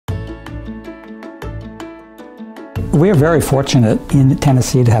We're very fortunate in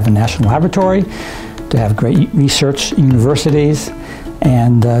Tennessee to have a national laboratory, to have great research universities,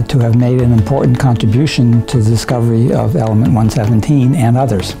 and to have made an important contribution to the discovery of element 117 and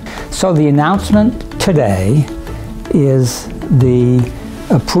others. So the announcement today is the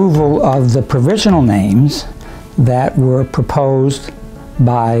approval of the provisional names that were proposed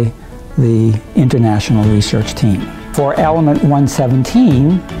by the international research team. For element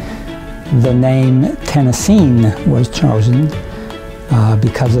 117, the name Tennessine was chosen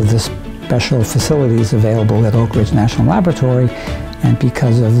because of the special facilities available at Oak Ridge National Laboratory and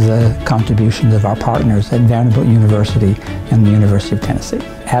because of the contributions of our partners at Vanderbilt University and the University of Tennessee.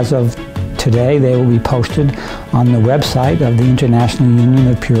 As of today, they will be posted on the website of the International Union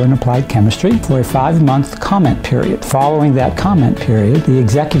of Pure and Applied Chemistry for a 5-month comment period. Following that comment period, the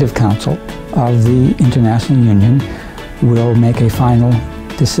Executive Council of the International Union will make a final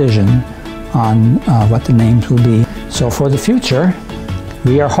decision on what the names will be. So for the future,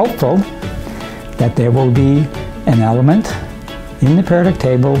 we are hopeful that there will be an element in the periodic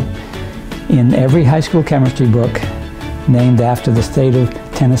table in every high school chemistry book named after the state of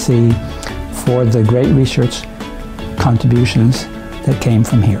Tennessee for the great research contributions that came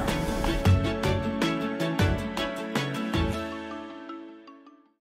from here.